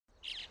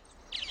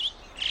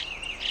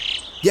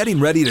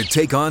Getting ready to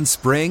take on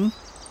spring?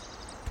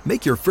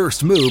 Make your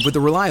first move with the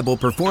reliable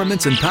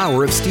performance and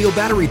power of Steel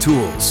battery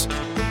tools.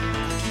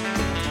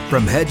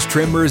 From hedge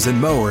trimmers and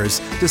mowers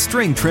to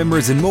string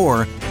trimmers and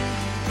more,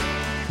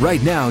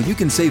 right now you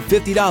can save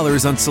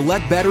 $50 on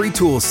select battery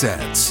tool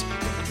sets.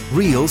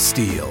 Real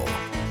Steel.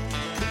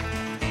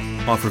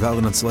 Offer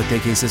valid on select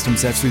AK system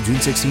sets through June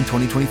 16,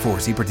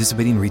 2024. See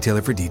participating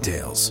retailer for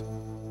details.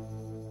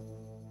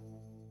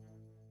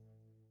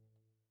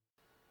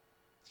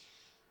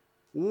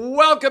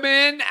 Welcome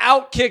in,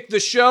 Outkick the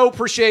show.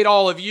 Appreciate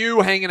all of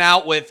you hanging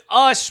out with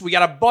us. We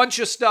got a bunch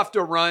of stuff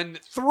to run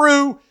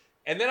through,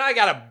 and then I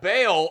got to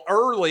bail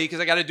early because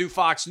I got to do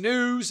Fox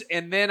News,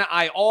 and then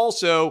I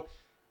also,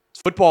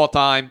 it's football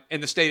time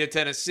in the state of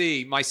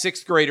Tennessee. My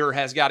sixth grader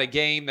has got a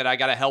game that I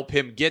got to help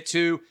him get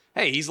to.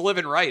 Hey, he's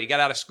living right. He got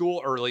out of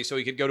school early so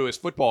he could go to his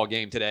football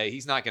game today.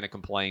 He's not going to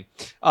complain.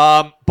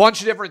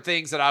 Bunch of different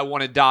things that I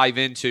want to dive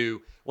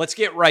into. Let's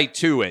get right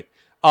to it.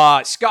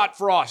 Scott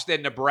Frost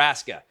in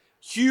Nebraska.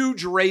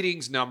 Huge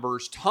ratings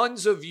numbers.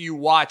 Tons of you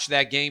watch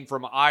that game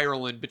from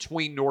Ireland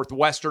between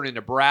Northwestern and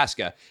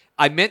Nebraska.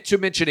 I meant to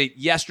mention it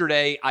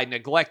yesterday. I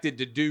neglected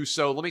to do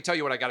so. Let me tell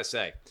you what I got to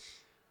say.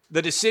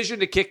 The decision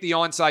to kick the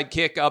onside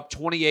kick up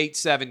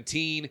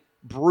 28-17,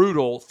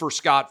 brutal for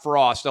Scott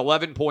Frost.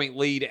 11-point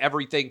lead.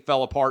 Everything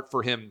fell apart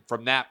for him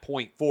from that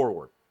point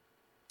forward.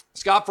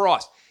 Scott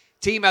Frost,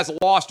 team has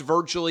lost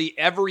virtually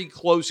every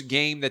close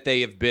game that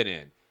they have been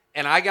in.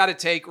 And I got to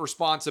take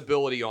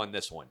responsibility on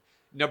this one.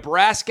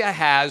 Nebraska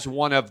has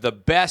one of the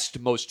best,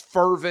 most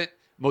fervent,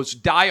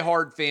 most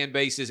diehard fan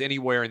bases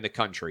anywhere in the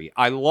country.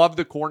 I love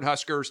the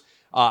Cornhuskers.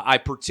 I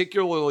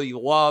particularly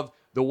love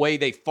the way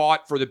they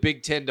fought for the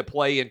Big Ten to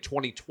play in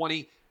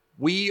 2020.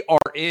 We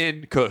are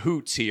in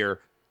cahoots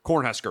here,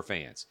 Cornhusker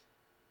fans.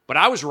 But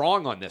I was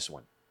wrong on this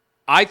one.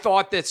 I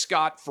thought that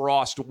Scott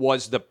Frost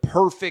was the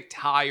perfect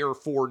hire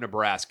for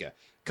Nebraska.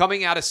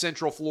 Coming out of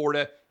Central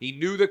Florida, he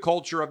knew the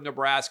culture of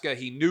Nebraska.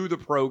 He knew the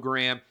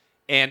program.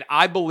 And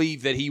I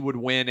believe that he would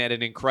win at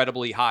an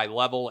incredibly high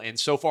level. And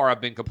so far,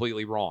 I've been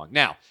completely wrong.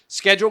 Now,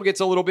 schedule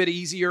gets a little bit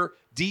easier.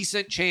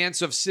 Decent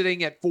chance of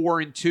sitting at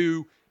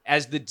 4-2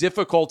 as the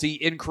difficulty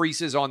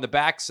increases on the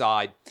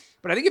backside.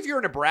 But I think if you're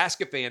a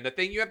Nebraska fan, the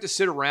thing you have to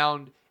sit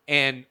around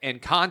and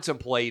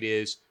contemplate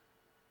is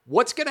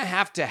what's going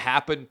to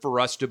happen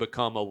for us to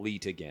become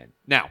elite again.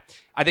 Now,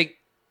 I think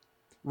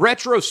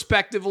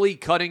retrospectively,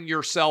 cutting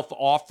yourself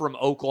off from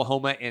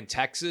Oklahoma and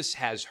Texas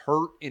has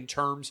hurt in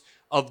terms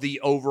of the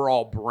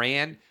overall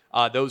brand.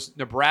 Those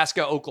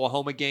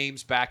Nebraska-Oklahoma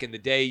games back in the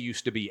day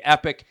used to be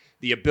epic.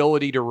 The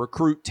ability to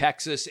recruit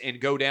Texas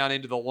and go down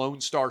into the Lone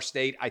Star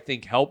State, I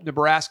think, helped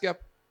Nebraska.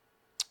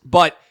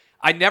 But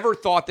I never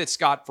thought that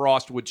Scott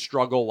Frost would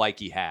struggle like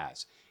he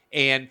has.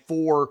 And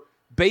for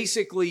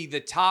basically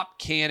the top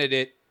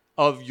candidate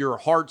of your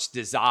heart's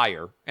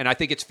desire, and I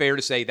think it's fair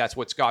to say that's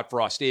what Scott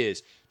Frost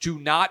is, to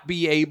not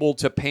be able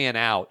to pan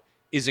out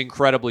is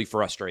incredibly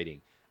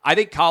frustrating. I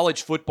think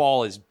college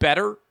football is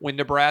better when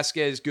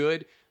Nebraska is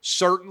good.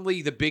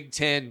 Certainly the Big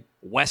Ten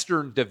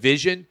Western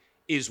Division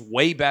is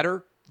way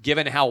better,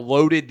 given how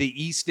loaded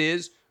the East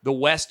is. The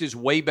West is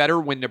way better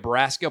when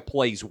Nebraska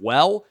plays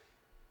well.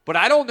 But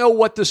I don't know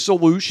what the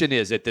solution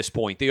is at this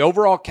point. The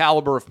overall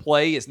caliber of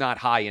play is not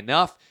high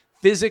enough.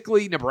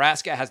 Physically,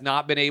 Nebraska has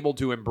not been able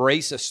to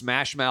embrace a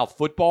smash-mouth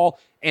football.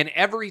 And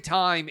every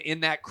time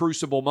in that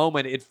crucible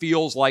moment, it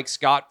feels like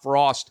Scott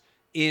Frost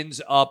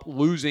ends up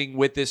losing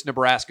with this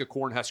Nebraska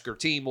Cornhusker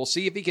team. We'll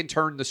see if he can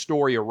turn the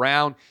story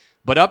around.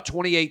 But up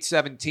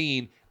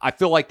 28-17, I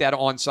feel like that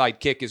onside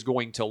kick is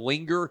going to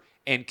linger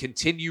and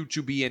continue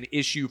to be an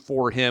issue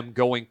for him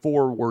going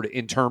forward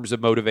in terms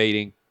of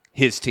motivating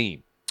his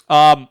team.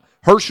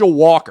 Herschel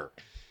Walker.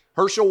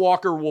 Herschel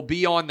Walker will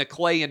be on the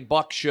Clay and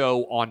Buck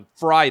show on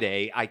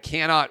Friday. I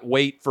cannot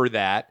wait for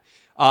that.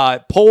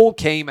 Poll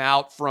came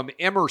out from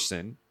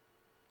Emerson.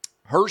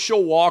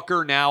 Herschel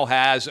Walker now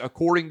has,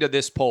 according to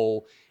this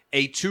poll,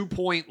 a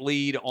 2-point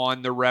lead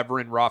on the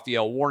Reverend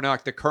Raphael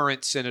Warnock, the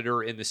current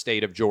senator in the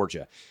state of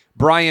Georgia.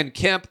 Brian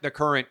Kemp, the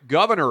current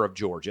governor of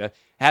Georgia,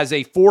 has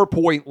a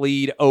 4-point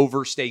lead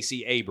over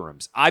Stacey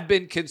Abrams. I've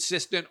been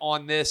consistent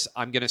on this.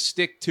 I'm going to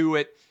stick to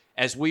it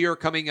as we are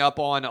coming up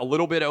on a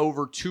little bit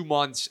over 2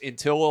 months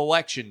until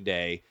Election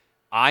Day.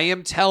 I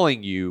am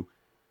telling you,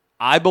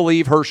 I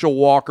believe Herschel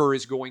Walker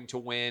is going to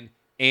win,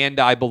 and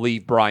I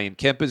believe Brian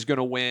Kemp is going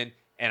to win.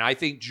 And I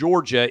think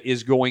Georgia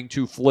is going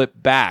to flip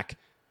back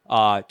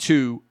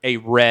to a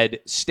red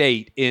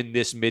state in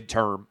this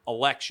midterm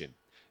election.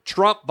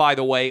 Trump, by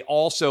the way,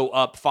 also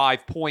up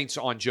 5 points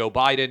on Joe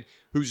Biden,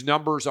 whose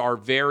numbers are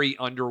very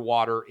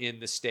underwater in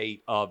the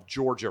state of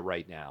Georgia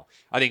right now.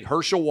 I think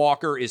Herschel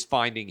Walker is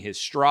finding his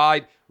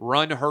stride.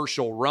 Run,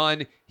 Herschel,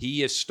 run.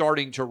 He is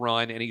starting to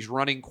run, and he's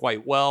running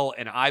quite well,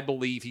 and I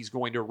believe he's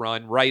going to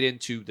run right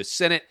into the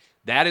Senate.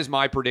 That is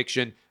my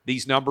prediction.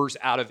 These numbers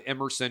out of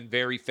Emerson,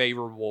 very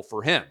favorable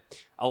for him.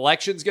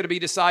 Election's going to be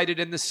decided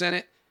in the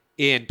Senate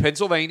in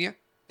Pennsylvania.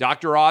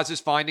 Dr. Oz is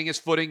finding his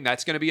footing.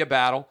 That's going to be a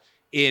battle.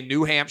 In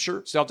New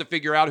Hampshire, still have to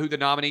figure out who the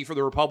nominee for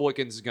the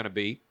Republicans is going to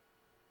be.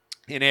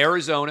 In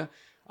Arizona,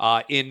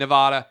 in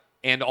Nevada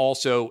and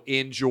also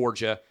in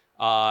Georgia,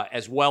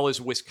 as well as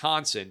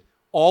Wisconsin.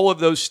 All of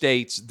those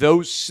states,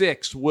 those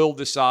 6 will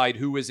decide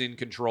who is in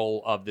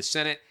control of the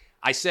Senate.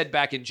 I said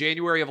back in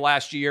January of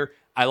last year,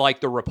 I like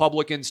the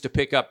Republicans to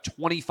pick up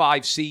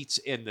 25 seats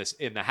in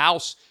the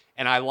House,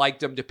 and I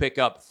liked them to pick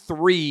up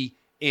 3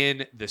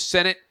 in the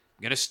Senate.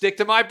 I'm going to stick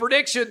to my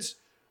predictions.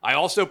 I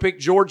also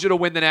picked Georgia to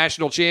win the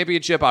national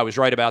championship. I was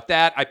right about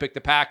that. I picked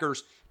the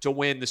Packers to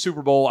win the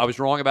Super Bowl. I was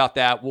wrong about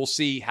that. We'll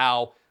see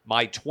how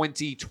my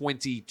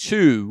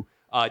 2022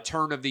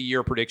 turn of the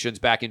year predictions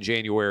back in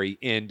January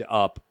end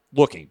up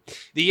looking.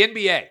 The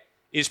NBA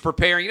is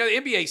preparing. The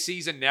NBA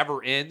season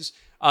never ends.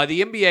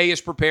 The NBA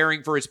is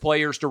preparing for its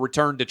players to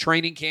return to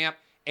training camp.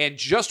 And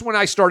just when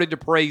I started to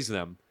praise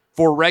them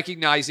for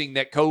recognizing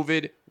that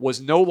COVID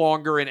was no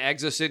longer an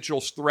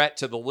existential threat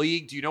to the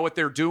league, do you know what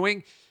they're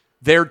doing?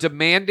 They're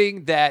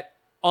demanding that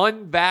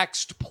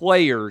unvaxxed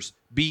players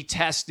be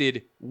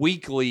tested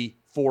weekly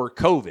for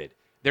COVID.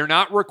 They're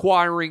not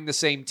requiring the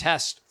same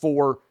test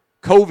for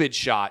COVID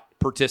shot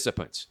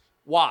participants.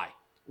 Why?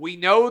 We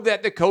know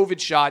that the COVID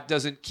shot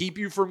doesn't keep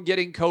you from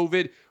getting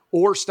COVID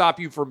or stop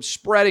you from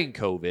spreading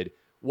COVID.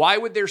 Why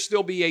would there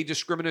still be a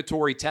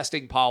discriminatory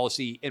testing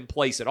policy in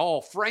place at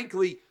all?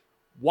 Frankly,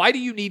 why do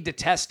you need to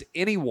test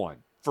anyone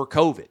for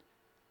COVID?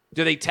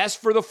 Do they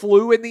test for the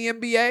flu in the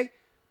NBA?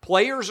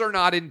 Players are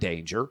not in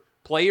danger.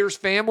 Players'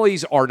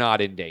 families are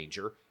not in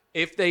danger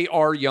if they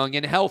are young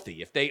and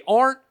healthy. If they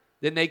aren't,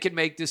 then they can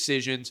make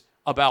decisions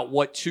about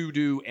what to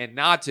do and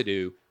not to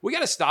do. We got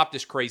to stop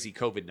this crazy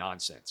COVID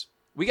nonsense.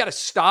 We got to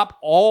stop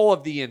all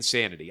of the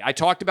insanity. I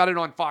talked about it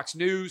on Fox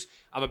News.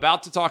 I'm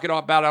about to talk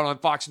about it on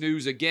Fox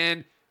News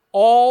again.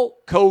 All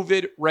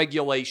COVID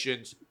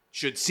regulations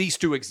should cease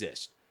to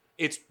exist.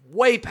 It's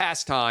way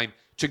past time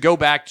to go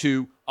back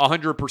to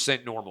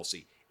 100%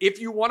 normalcy. If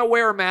you want to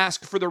wear a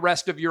mask for the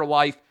rest of your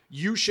life,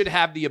 you should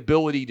have the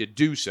ability to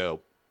do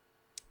so.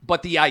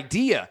 But the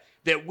idea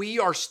that we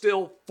are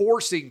still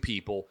forcing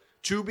people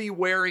to be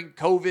wearing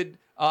COVID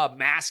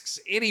masks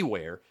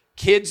anywhere,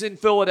 kids in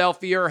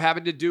Philadelphia are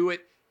having to do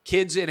it,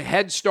 kids in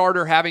Head Start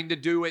are having to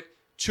do it,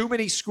 too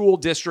many school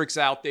districts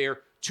out there,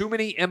 too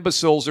many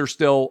imbeciles are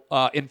still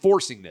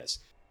enforcing this.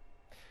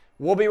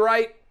 We'll be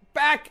right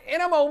back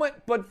in a moment,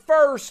 but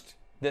first,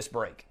 this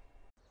break.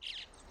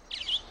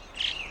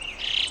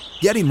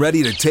 Getting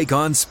ready to take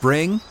on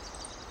spring?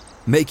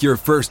 Make your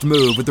first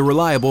move with the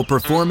reliable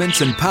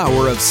performance and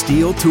power of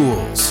Steel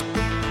tools.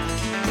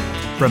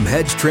 From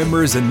hedge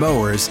trimmers and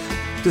mowers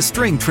to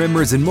string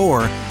trimmers and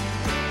more,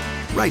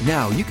 right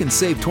now you can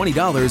save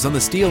 $20 on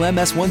the Steel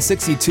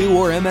MS-162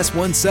 or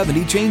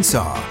MS-170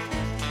 chainsaw.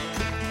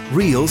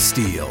 Real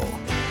Steel.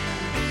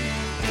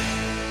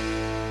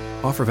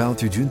 Offer valid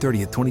through June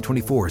 30th,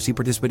 2024. See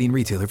participating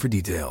retailer for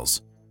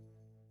details.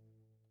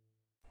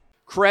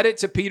 Credit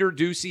to Peter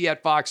Doocy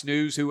at Fox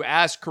News, who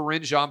asked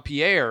Karine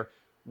Jean-Pierre,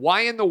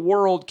 why in the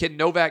world can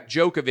Novak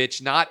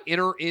Djokovic not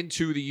enter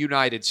into the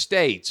United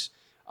States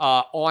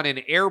on an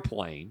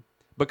airplane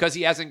because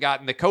he hasn't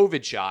gotten the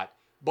COVID shot,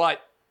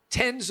 but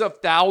tens of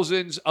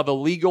thousands of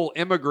illegal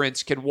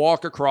immigrants can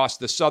walk across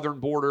the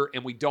southern border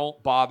and we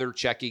don't bother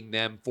checking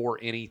them for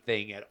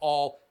anything at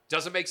all?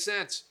 Doesn't make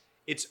sense.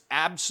 It's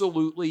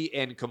absolutely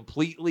and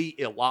completely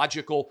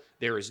illogical.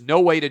 There is no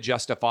way to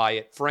justify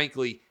it.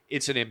 Frankly,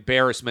 it's an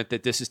embarrassment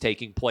that this is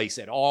taking place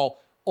at all.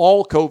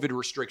 All COVID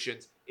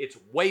restrictions, it's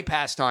way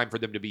past time for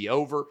them to be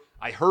over.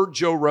 I heard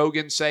Joe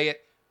Rogan say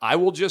it. I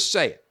will just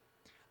say it.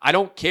 I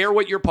don't care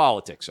what your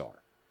politics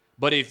are,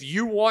 but if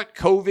you want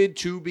COVID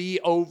to be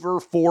over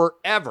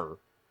forever,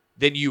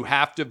 then you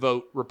have to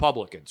vote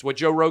Republicans. What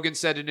Joe Rogan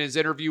said in his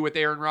interview with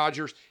Aaron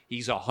Rodgers,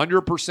 he's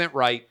 100%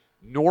 right.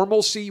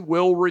 Normalcy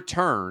will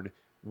return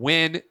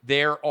when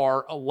there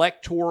are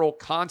electoral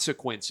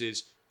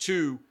consequences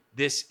to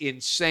this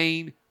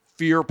insane,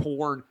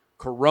 fear-porn,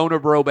 Corona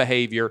bro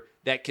behavior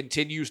that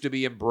continues to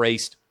be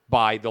embraced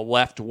by the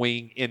left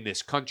wing in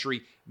this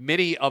country.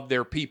 Many of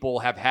their people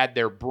have had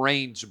their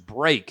brains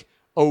break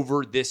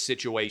over this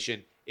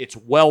situation. It's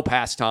well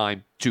past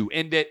time to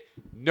end it.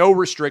 No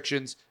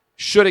restrictions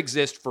should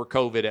exist for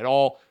COVID at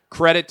all.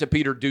 Credit to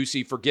Peter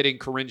Doocy for getting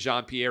Karine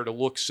Jean-Pierre to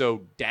look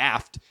so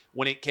daft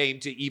when it came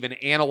to even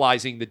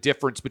analyzing the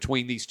difference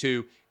between these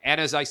two.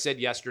 And as I said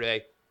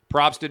yesterday,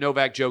 props to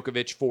Novak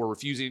Djokovic for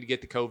refusing to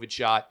get the COVID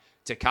shot,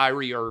 to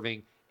Kyrie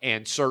Irving,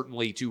 and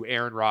certainly to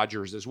Aaron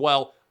Rodgers as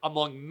well.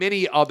 Among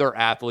many other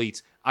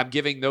athletes, I'm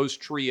giving those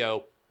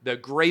trio the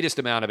greatest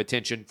amount of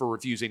attention for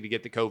refusing to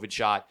get the COVID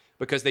shot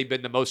because they've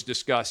been the most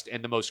discussed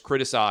and the most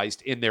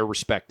criticized in their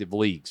respective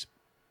leagues.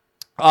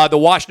 The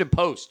Washington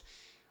Post,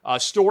 a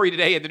story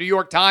today in the New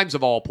York Times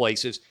of all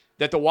places,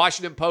 that the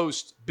Washington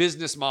Post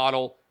business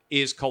model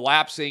is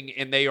collapsing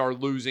and they are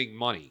losing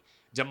money.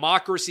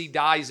 Democracy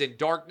dies in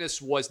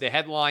darkness was the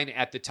headline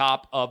at the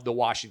top of the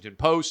Washington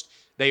Post.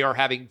 They are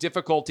having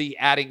difficulty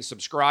adding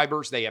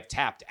subscribers. They have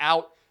tapped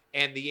out.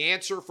 And the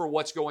answer for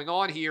what's going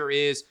on here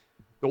is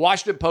the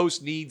Washington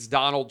Post needs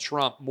Donald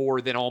Trump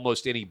more than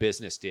almost any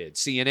business did.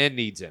 CNN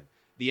needs him.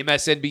 The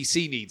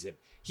MSNBC needs him.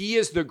 He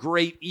is the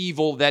great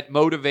evil that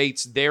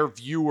motivates their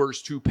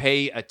viewers to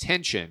pay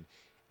attention.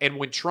 And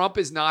when Trump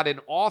is not in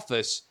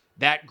office,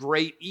 that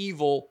great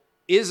evil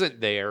isn't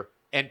there,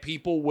 and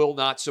people will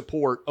not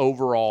support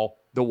overall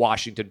the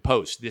Washington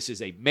Post. This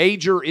is a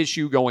major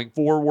issue going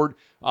forward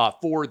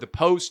for the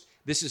Post.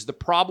 This is the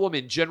problem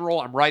in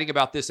general. I'm writing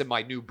about this in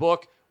my new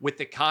book with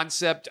the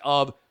concept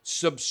of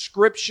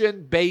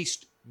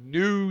subscription-based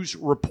news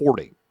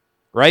reporting,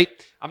 right?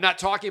 I'm not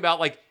talking about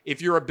like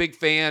if you're a big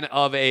fan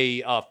of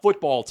a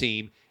football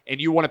team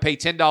and you want to pay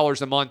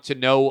 $10 a month to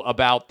know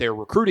about their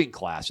recruiting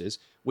classes,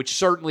 which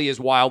certainly is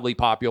wildly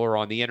popular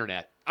on the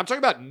internet. I'm talking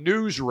about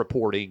news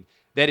reporting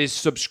that is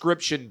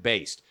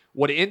subscription-based.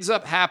 What ends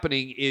up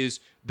happening is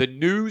the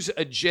news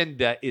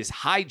agenda is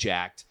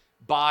hijacked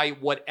by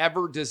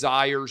whatever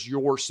desires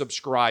your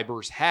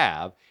subscribers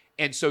have.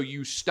 And so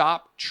you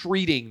stop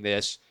treating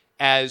this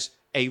as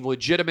a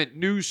legitimate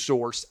news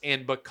source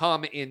and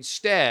become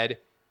instead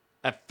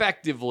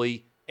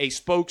effectively a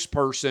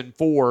spokesperson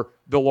for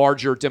the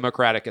larger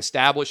Democratic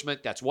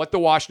establishment. That's what the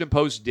Washington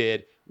Post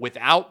did.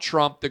 Without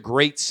Trump, the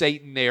great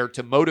Satan there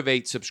to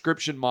motivate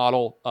subscription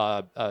model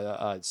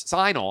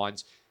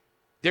sign-ons,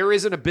 there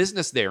isn't a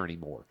business there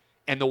anymore.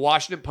 And the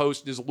Washington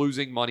Post is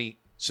losing money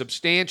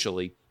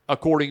substantially,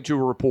 according to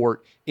a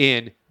report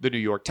in the New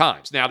York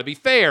Times. Now, to be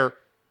fair,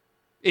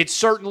 it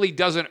certainly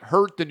doesn't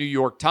hurt the New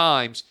York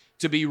Times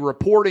to be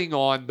reporting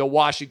on the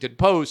Washington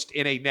Post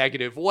in a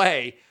negative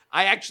way.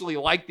 I actually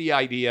like the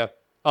idea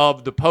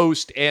of the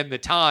Post and the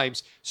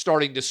Times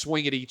starting to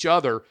swing at each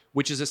other,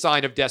 which is a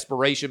sign of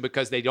desperation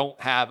because they don't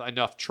have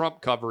enough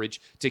Trump coverage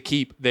to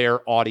keep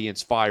their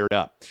audience fired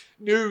up.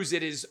 News,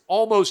 it is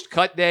almost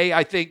cut day,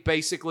 I think,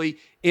 basically,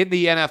 in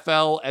the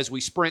NFL as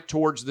we sprint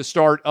towards the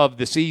start of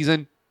the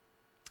season.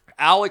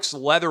 Alex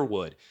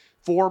Leatherwood,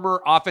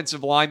 former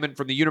offensive lineman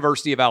from the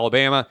University of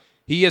Alabama,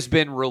 he has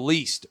been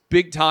released.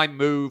 Big-time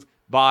move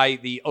by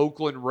the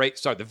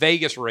the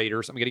Vegas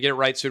Raiders. I'm going to get it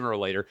right sooner or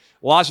later.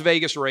 Las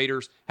Vegas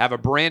Raiders have a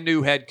brand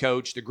new head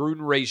coach. The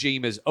Gruden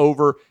regime is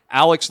over.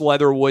 Alex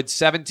Leatherwood,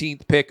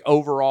 17th pick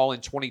overall in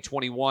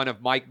 2021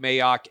 of Mike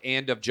Mayock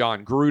and of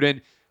John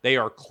Gruden. They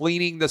are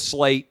cleaning the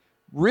slate,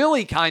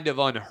 really kind of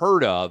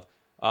unheard of,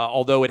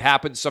 although it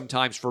happens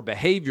sometimes for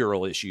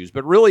behavioral issues,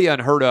 but really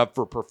unheard of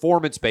for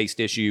performance-based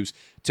issues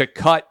to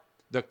cut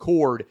the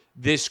cord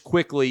this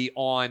quickly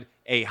on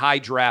a high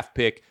draft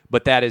pick,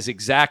 but that is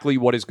exactly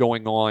what is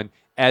going on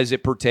as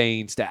it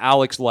pertains to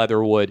Alex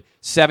Leatherwood,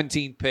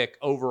 17th pick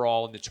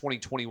overall in the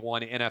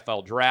 2021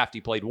 NFL draft.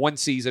 He played one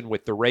season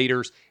with the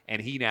Raiders,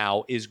 and he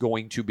now is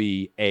going to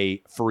be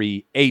a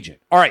free agent.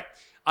 All right,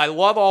 I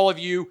love all of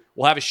you.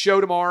 We'll have a show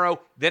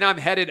tomorrow. Then I'm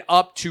headed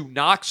up to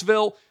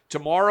Knoxville.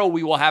 Tomorrow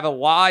we will have a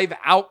live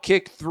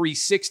Outkick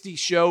 360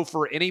 show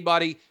for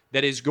anybody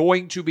that is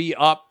going to be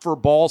up for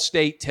Ball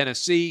State,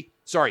 Tennessee.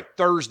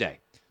 Thursday.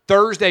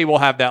 Thursday we'll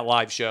have that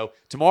live show.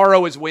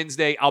 Tomorrow is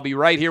Wednesday. I'll be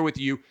right here with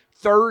you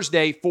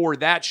Thursday for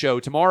that show.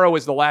 Tomorrow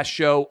is the last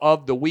show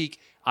of the week.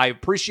 I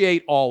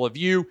appreciate all of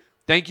you.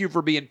 Thank you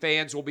for being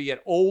fans. We'll be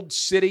at Old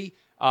City.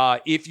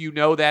 If you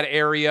know that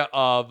area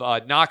of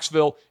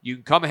Knoxville, you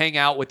can come hang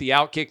out with the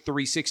Outkick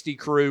 360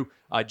 crew.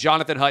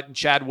 Jonathan Hutton,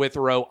 Chad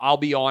Withrow. I'll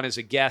be on as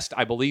a guest.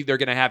 I believe they're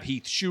going to have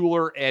Heath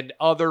Schuler and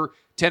other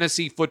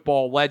Tennessee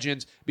football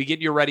legends. Be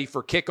getting you ready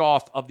for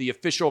kickoff of the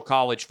official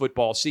college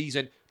football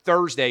season.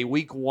 Thursday,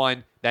 week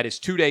 1, that is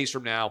 2 days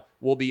from now,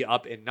 we'll be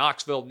up in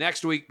Knoxville.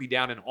 Next week, be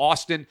down in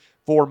Austin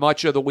for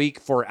much of the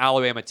week for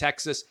Alabama,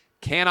 Texas.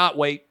 Cannot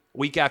wait.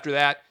 Week after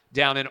that,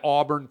 down in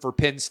Auburn for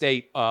Penn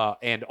State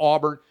and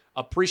Auburn.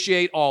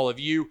 Appreciate all of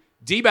you.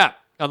 DBAP,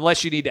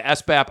 unless you need to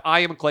SBAP,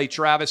 I am Clay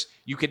Travis.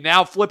 You can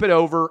now flip it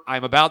over.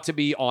 I'm about to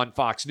be on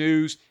Fox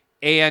News,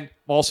 and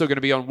I'm also going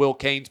to be on Will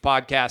Cain's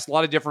podcast. A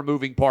lot of different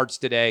moving parts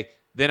today.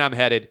 Then I'm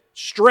headed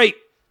straight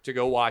to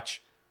go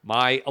watch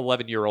my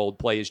 11-year-old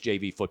play his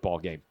JV football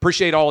game.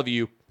 Appreciate all of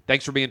you.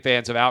 Thanks for being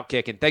fans of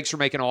Outkick, and thanks for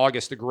making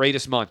August the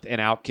greatest month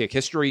in Outkick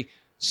history.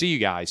 See you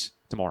guys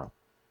tomorrow.